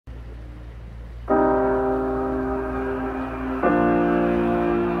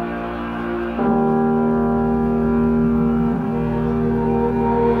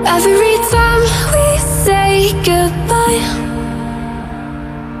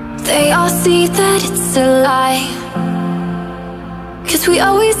they all see that it's a lie. 'Cause we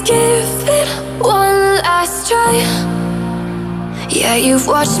always give it one last try. Yeah, you've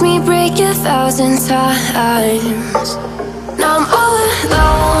watched me break 1,000 times. Now I'm all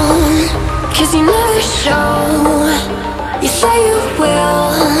alone, 'cause you never show. You say you will,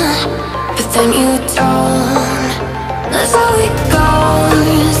 but then you don't. That's how it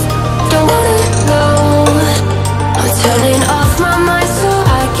goes. Don't wanna know. I'm turning off my mind so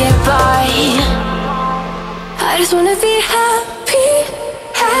I get by. I just wanna be happy,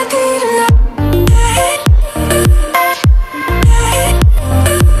 happy tonight.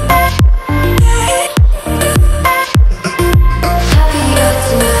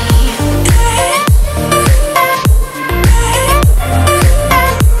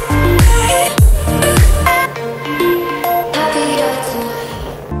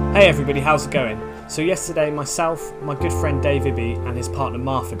 Hey everybody, how's it going? So yesterday myself, my good friend Dave Ibby and his partner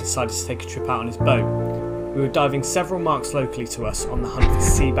Martha decided to take a trip out on his boat. We were diving several marks locally to us on the hunt for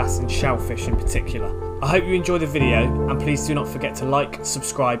sea bass and shellfish in particular. I hope you enjoy the video and please do not forget to like,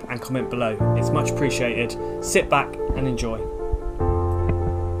 subscribe and comment below. It's much appreciated. Sit back and enjoy.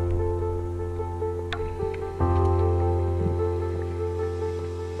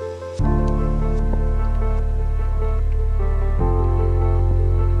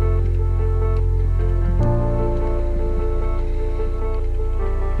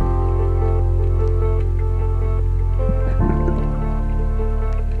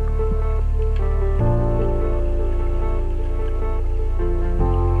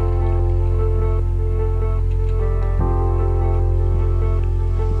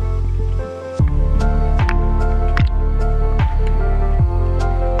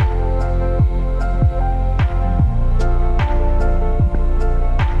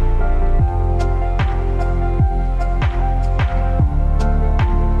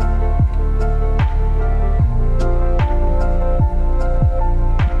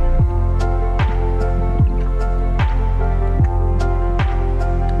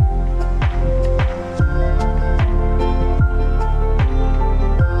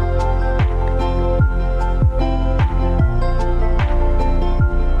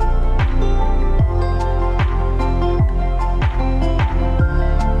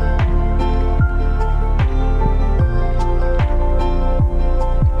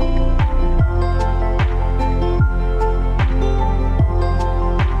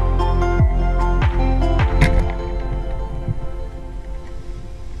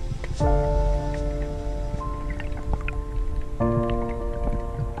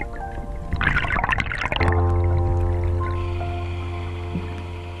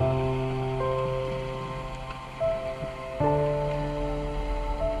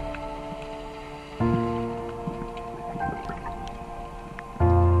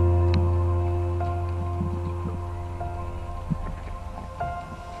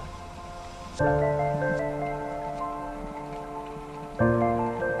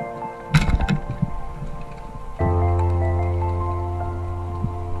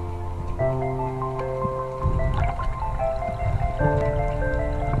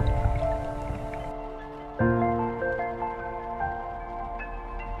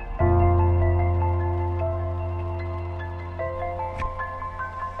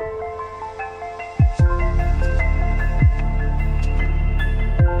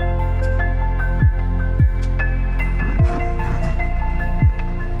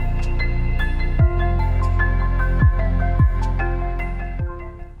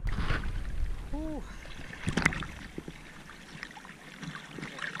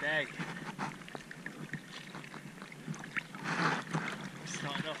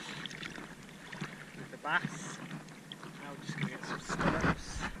 Starting off with the bass. Now we're just going to get some scallops.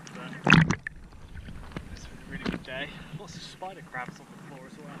 But it's a really good day. Lots of spider crabs on the floor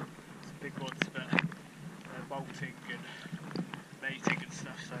as well. Some big ones, but they're bolting and mating and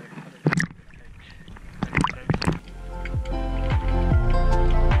stuff, so I don't know.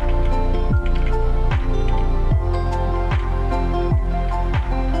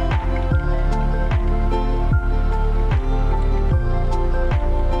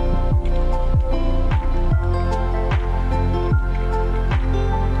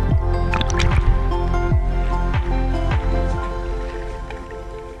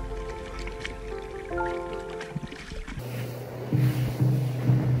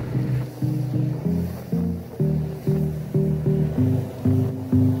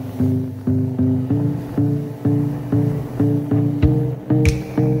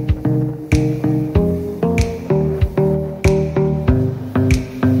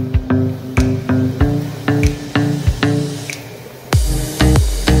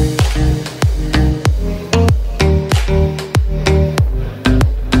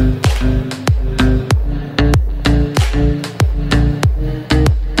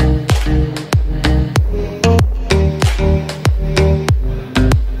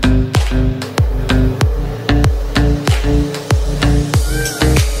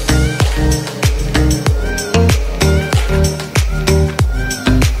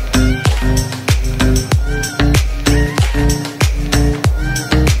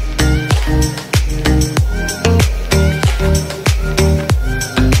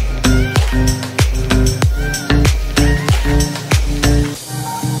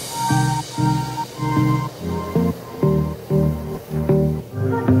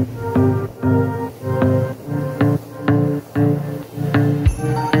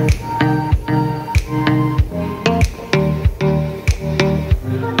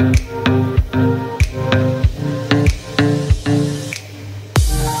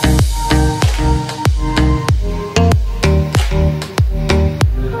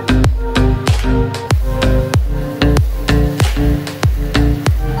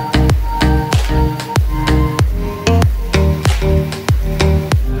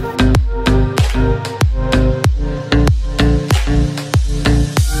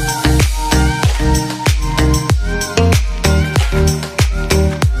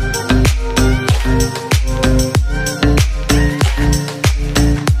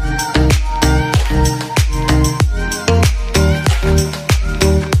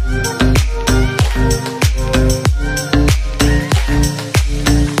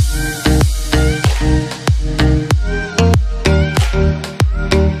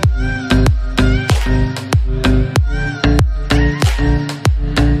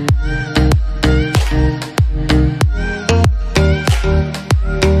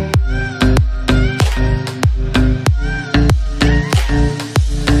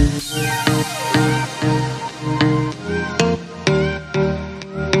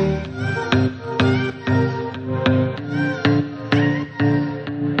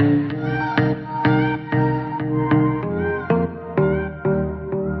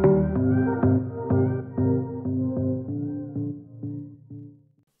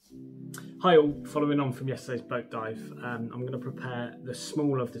 Hi all, following on from yesterday's boat dive, I'm going to prepare the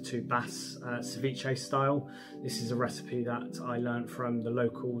smaller of the two bass, ceviche style. This is a recipe that I learnt from the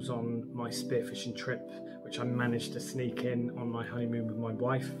locals on my spearfishing trip, which I managed to sneak in on my honeymoon with my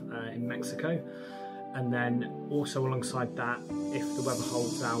wife in Mexico. And then also alongside that, if the weather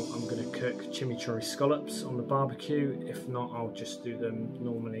holds out, I'm going to cook chimichurri scallops on the barbecue. If not, I'll just do them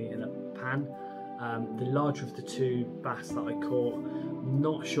normally in a pan. The larger of the two bass that I caught,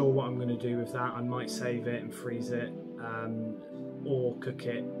 not sure what I'm going to do with that. I might save it and freeze it, or cook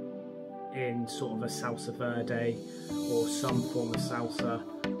it in sort of a salsa verde or some form of salsa,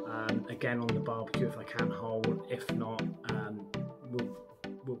 again on the barbecue if I can whole. If not,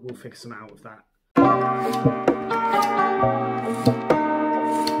 we'll figure some out with that.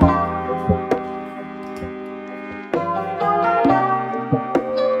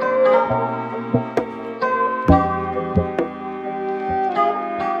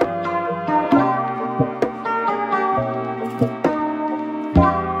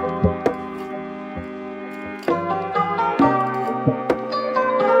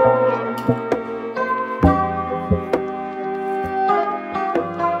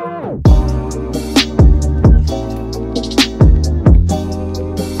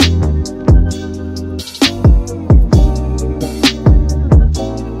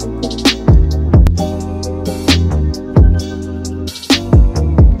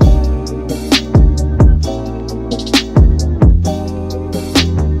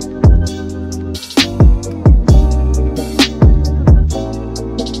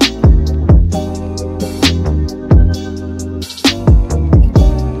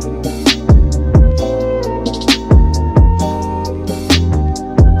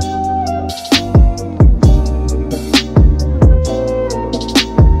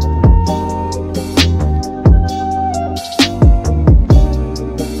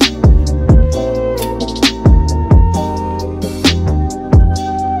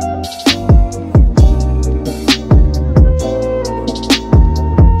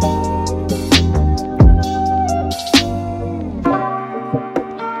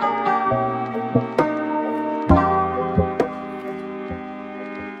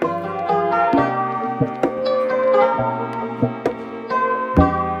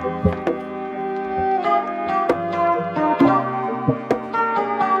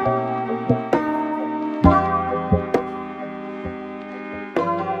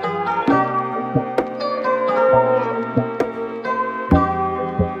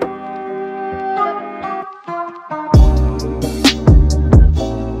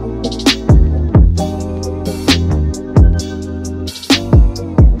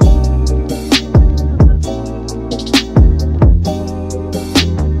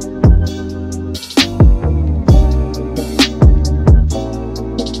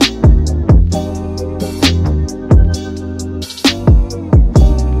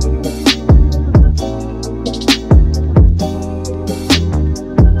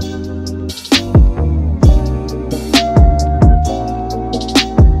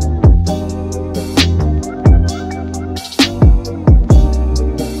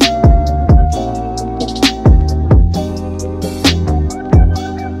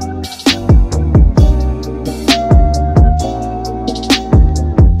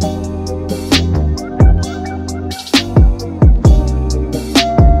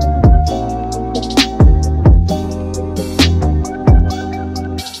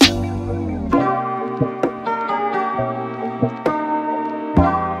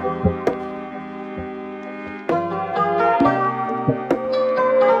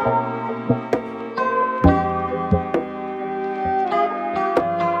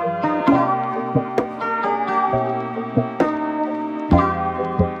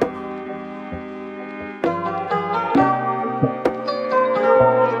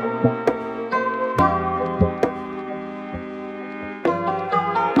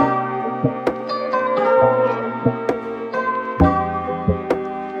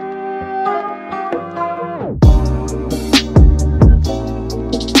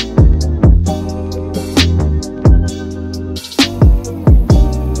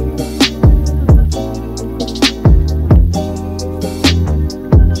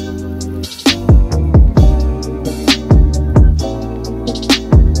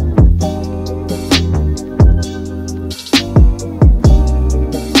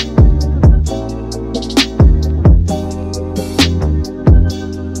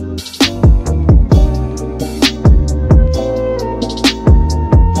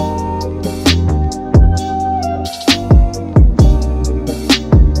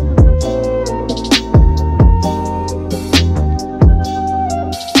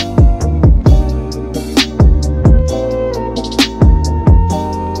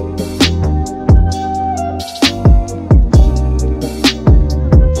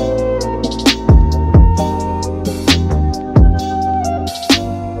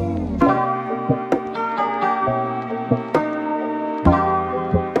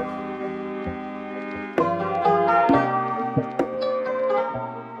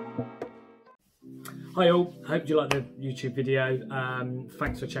 Hi all, hope you like the YouTube video.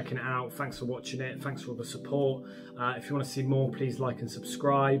 Thanks for checking it out, thanks for watching it, thanks for all the support. If you want to see more, please like and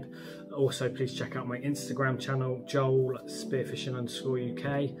subscribe. Also, please check out my Instagram channel, Joel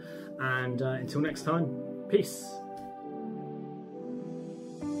Spearfishing_UK. And until next time, peace.